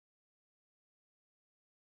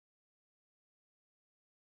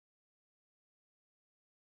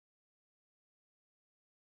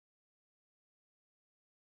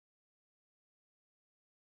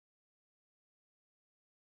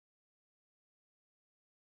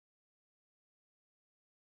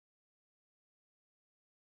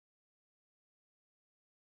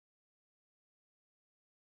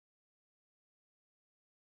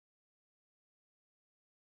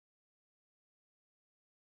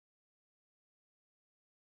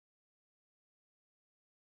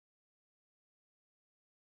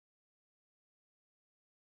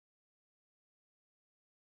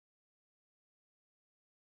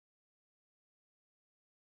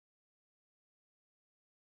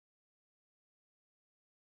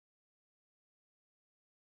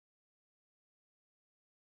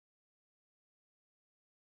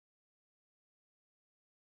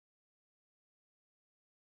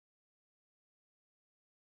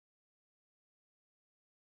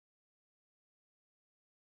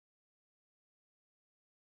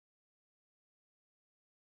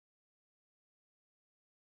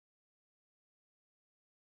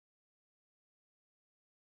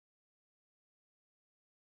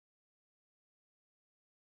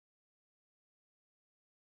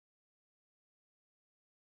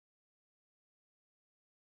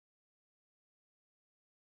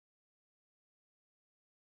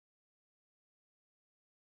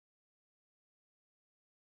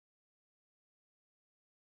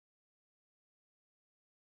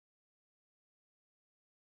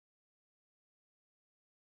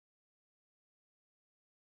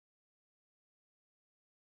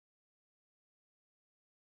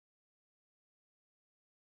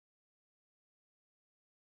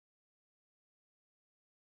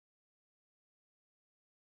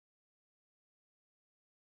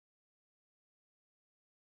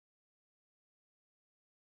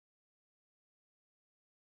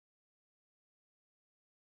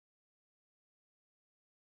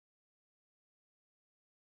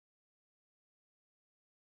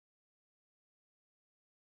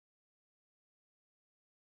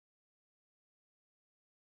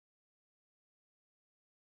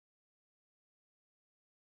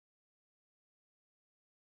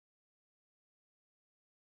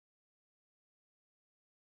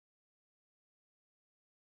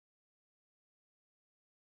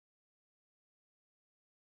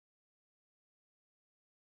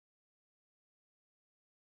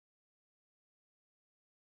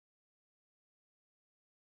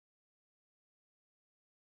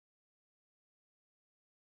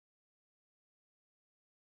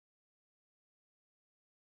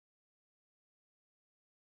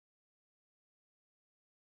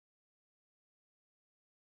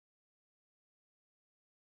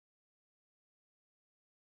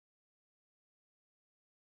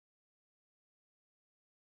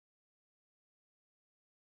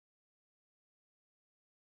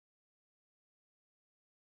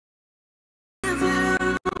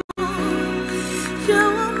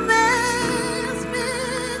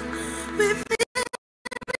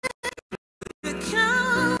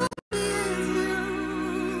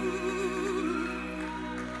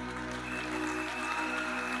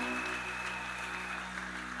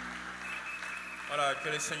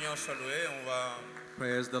Seigneur soit loué.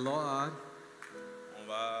 Praise the Lord. On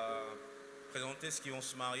va présenter ceux qui vont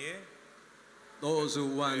se marier. Those who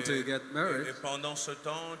want to get married. Et pendant ce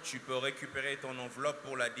temps, tu peux récupérer ton enveloppe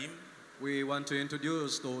pour la dîme. We want to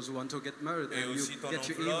introduce those who want to get married, Et and aussi you ton get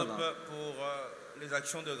your enveloppe envelope. pour les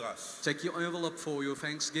actions de grâce. Take your envelope for your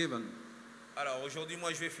Thanksgiving. Alors aujourd'hui,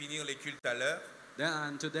 moi je vais finir les cultes à l'heure.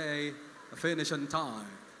 Then today, finish on time.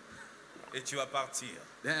 Et tu vas partir.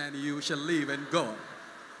 Then you shall leave and go.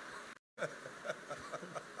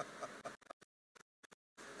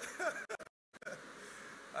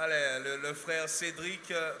 Allez, le frère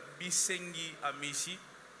Cédric Bisengi Amissi.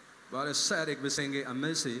 Brother Cédric Bisengi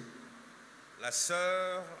Amissi. La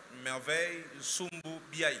sœur Merveille Sumbu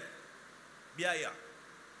Biaya.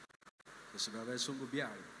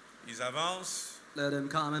 Ils avancent. Let them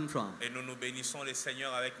come in front. Et nous nous bénissons les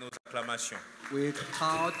seigneurs avec nos acclamations. We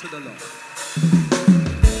shout to the Lord.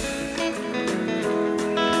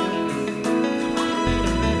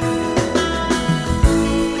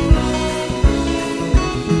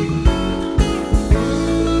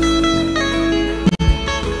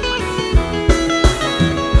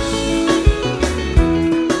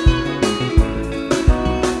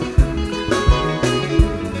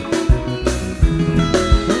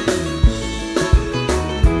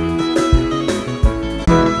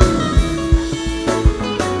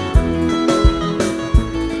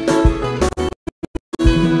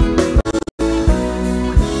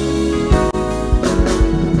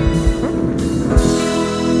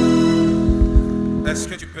 Est-ce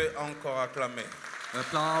que tu peux encore acclamer?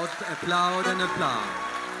 Applaud, applaud and applaud.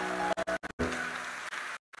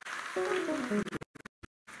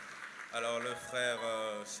 Alors le frère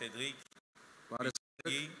Cédric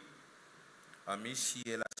Amissi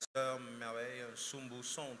et la sœur Merveille Sumbu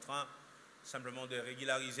sont en train simplement de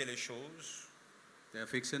régulariser les choses. They're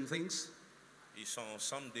fixing things. Ils sont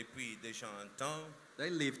ensemble depuis déjà un temps. They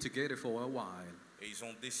live together for a while. Et ils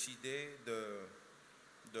ont décidé de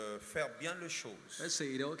faire bien les choses. They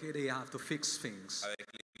said, okay, they have to fix things. Avec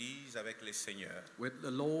l'Église, avec les seigneurs. With the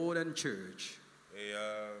Lord and church. Et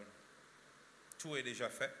tout est déjà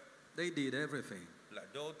fait. They did everything. La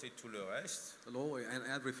dot et tout le reste. The Lord and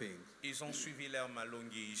everything. Ils ont suivi leur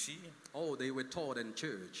malonghi ici. Oh, they were taught in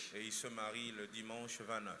church. Et ils se marient le dimanche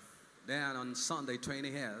 29. Then on Sunday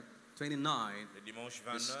 29, le dimanche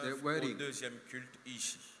 29 au deuxième culte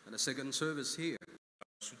ici. And the second service here.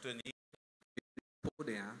 Soutenir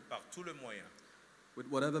par tout le moyen. With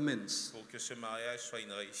whatever means. Pour que ce mariage soit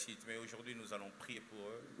une réussite. Mais aujourd'hui, nous allons prier pour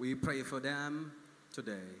eux. We pray for them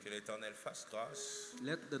today. Que l'Éternel fasse grâce.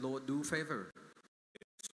 Let the Lord do favor.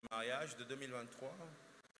 Ce mariage de 2023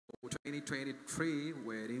 2023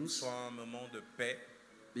 weddings soit un moment de paix,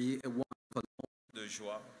 be a wonderful de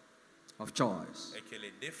joie, of choice. Et que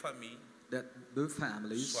les deux familles that both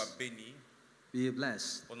families soient bénies. Be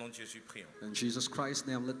blessed. Au nom de Jésus, prions. In Jesus Christ's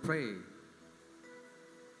name, let's pray.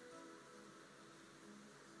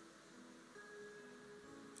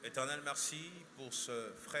 Éternel, merci pour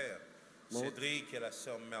ce frère Cédric et la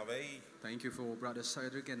sœur Merveille. Thank you for brother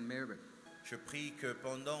Cédric and Merveille. Je prie que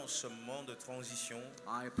pendant ce moment de transition,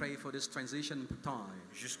 I pray for this transition time,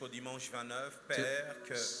 jusqu'au dimanche 29, Père,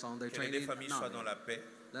 que les deux familles soient dans la paix.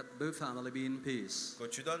 Let both families be in peace. Que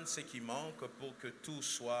tu donnes ce qui manque pour que tout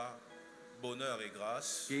soit bonheur et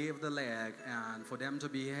grâce. Give the leg and for them to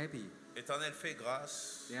be happy. Éternel, fais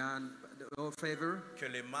grâce. And favor. Que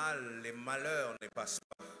les malheurs ne passent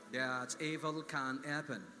pas. That evil can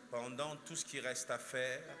happen. Pendant tout ce qui reste à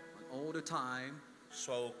faire, all the time,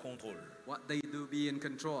 soit au contrôle. What they do, be in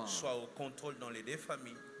control. Soit au contrôle dans les deux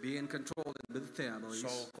familles. Be in control in both families.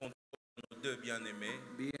 Soit au contrôle dans nos deux bien-aimés.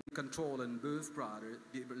 Be in control in both brothers,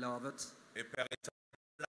 beloved. Et Père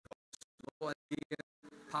Lord,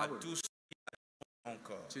 à tous ceux qui attendent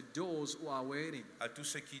encore. To those who are waiting. À tous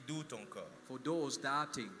ceux qui doutent encore. For those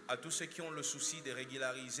doubting. À tous ceux qui ont le souci de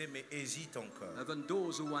régulariser mais hésitent encore. Even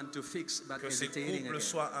those who want to fix but que ces hesitating couples again.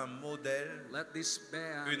 soient un modèle, Let this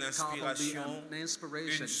une inspiration,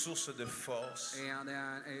 inspiration, une source de force, and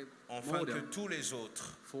afin que tous les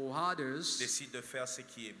autres for others décident de faire ce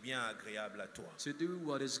qui est bien agréable à toi. To do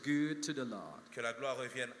what is good to the Lord. Que la gloire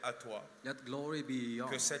revienne à toi. Let glory be yours.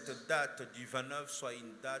 Que cette date du 29 soit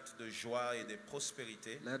une date de joie et de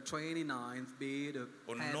prospérité. Let 29th be the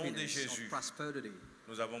Au nom de Jésus, of prosperity.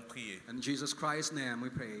 Nous avons prié. In Jesus Christ's name we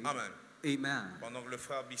pray. Amen. Amen. Pendant que le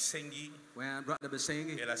frère Bisengi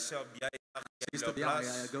et la sœur Sister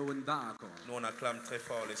Biaya going back, nous on acclame très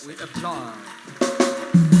fort les we Seigneurs. applaud.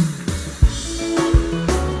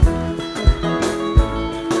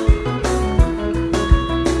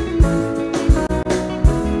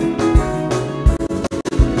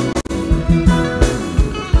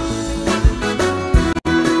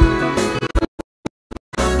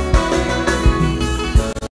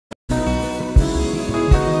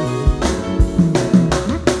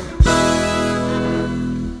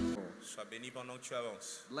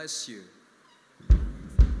 bless you.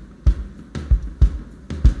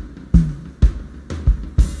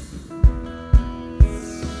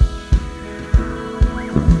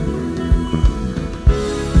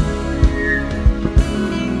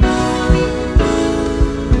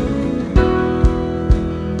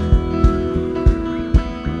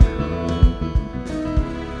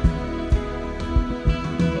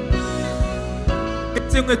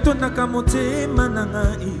 Etonaka motema na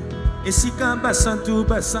ngai esika basantu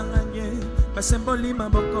basanganye basemboli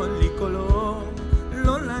maboko likolo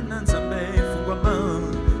lola na nzambe fungwama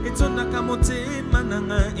etonaka motema na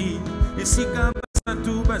ngai esika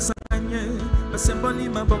basantu basanganye basemboli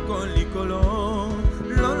maboko likolo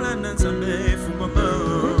lola na nzambe fungwama.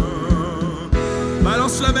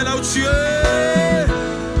 Balance la main là où tu es,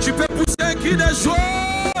 tu peux pousser un cri de joie,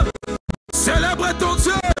 célèbre ton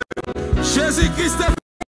Dieu. Jésus-Christ,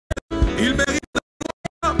 il mérite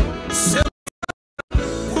la gloire, c'est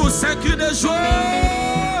pour un cri de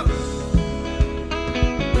joie.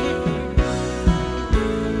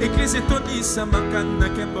 Église étonisa makana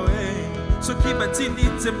kemboe, ce qui batini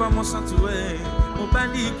c'est pas mon santoué, mon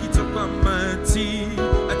bali qui te mati,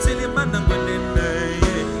 atele manangwene,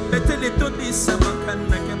 betele étonisa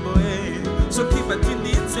makana kemboe, ce qui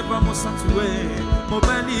batini c'est pas mon santoué, mon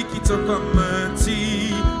bali qui te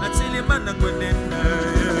mati, atele manangwene.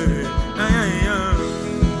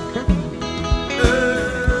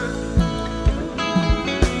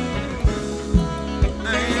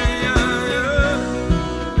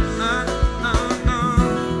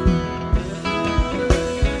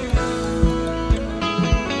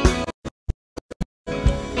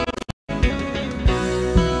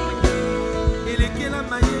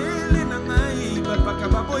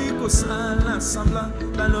 Sambla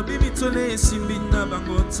balobi mitole esimbi na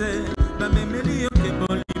bango te bamemeli yo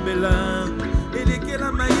kebolibela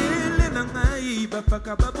elekela mayele na ngai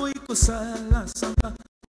bapaka baboyi kosala sambla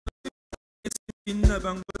esimbi na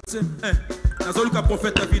bango te. Nazoluka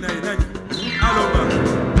prophète na vina ya nani aloba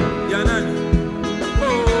ya nani.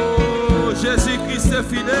 Oh, Jésus-Christ est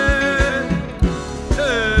fidèle.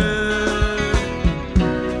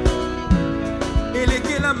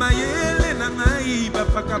 Elekela mayele na ngai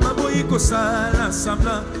bapaka baboyi kosala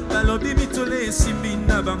sambla balobi mitole esimbi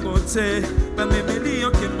na bango te bamemeli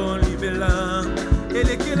yo kembo libela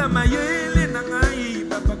elekela mayele na ngai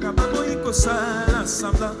bapaka baboyi kosala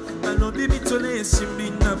sambla balobi mitole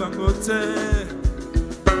esimbi na bango te.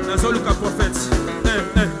 Nazoluka prophète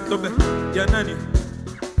tobe ya nani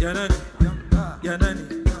ya nani ya nani.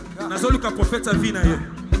 Nazoluka prophète a vie na ye,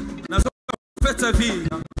 nazoluka prophète a vie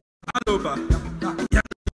aloba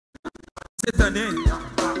cette année,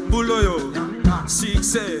 bouloyo,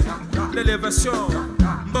 succès, l'élévation,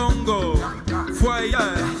 bongo, voyage,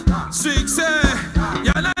 succès,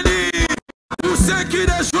 yanani, tous ceux qui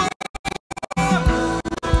les jouent.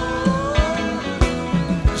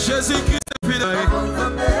 Jésus-Christ est fidèle.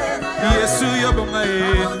 Yesu yobongae,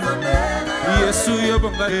 Yesu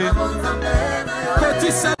yobongae.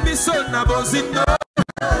 Petit sabiso na bozino,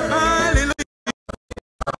 alléluia.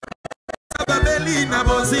 Sababeli na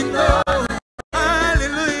bozino.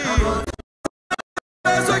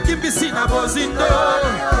 Kimbisi na bozindo,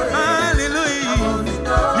 alléluia.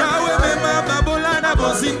 Yahweh mema babola na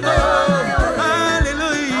bozindo,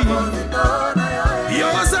 alléluia.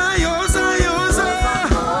 Yosa, yosa, yosa.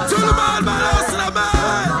 Tout le monde balance la main.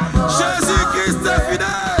 Jésus-Christ est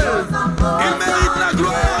fidèle. Il mérite la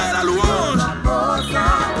gloire et la louange.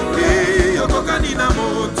 Yokokani na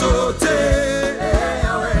motote.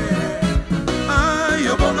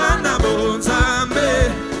 Yobonga na bonzambe.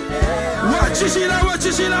 Wachishila,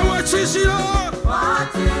 wachishila, wachishila.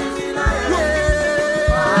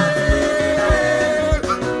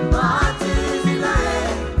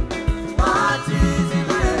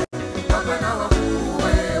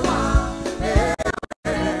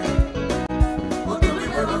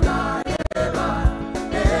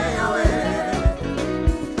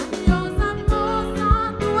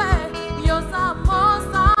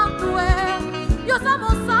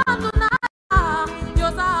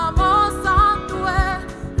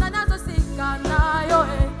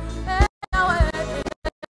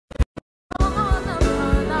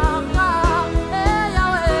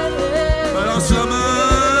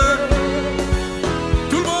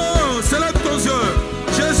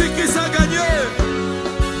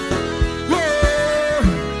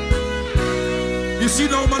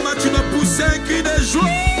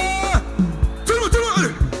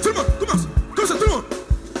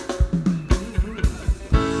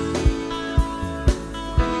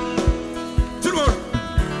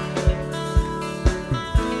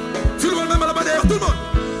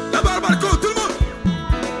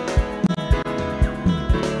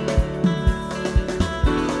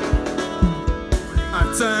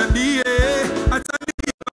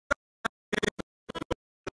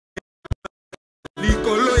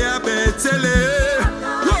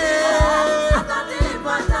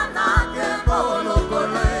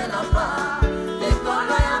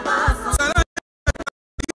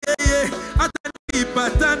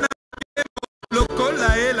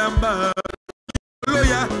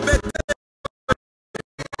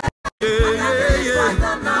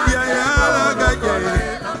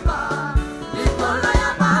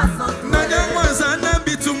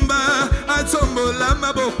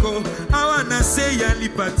 maboko awana se ya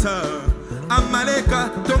lipata amaleka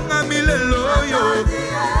tonga milelo yo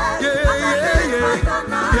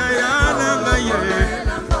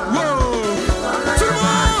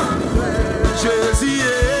Jésus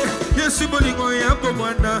Yesu bolingo ya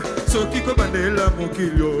bomwana soki ko bandela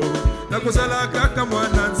mokilio nakozala kaka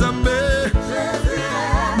mwana nzambe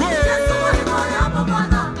Yesu bolingo ya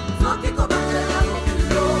bomwana soki ko bandela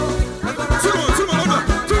mokilio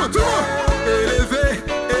élevé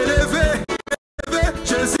élevé élevé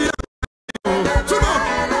Jésus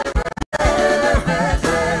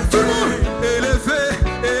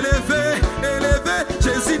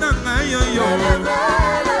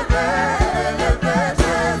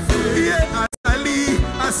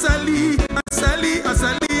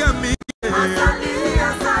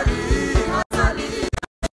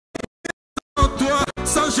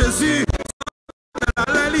Jésus,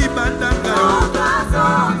 la libandanga.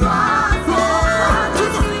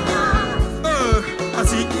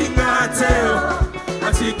 Atikingateo,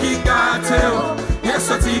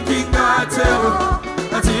 yes, atikingateo,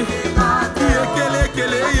 atikingateo,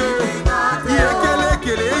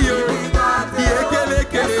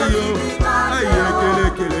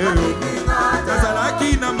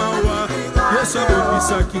 Yesu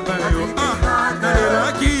abonisa kingayo,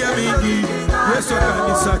 nalelaki ya mingi, Yesu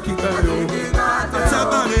akanisa kingayo,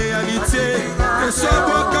 ataba réalité, Yesu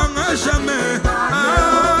abokanga jamais,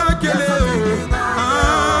 keleo,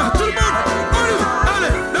 tout le monde,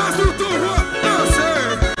 allez, danse tout ton roi,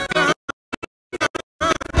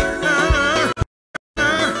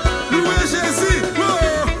 louez Jésus,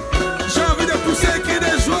 j'ai envie de pousser un cri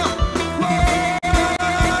de joie.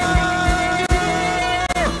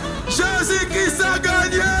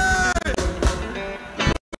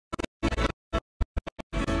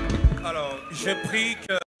 Alors, je prie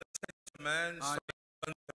que cette semaine soit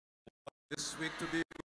this week to be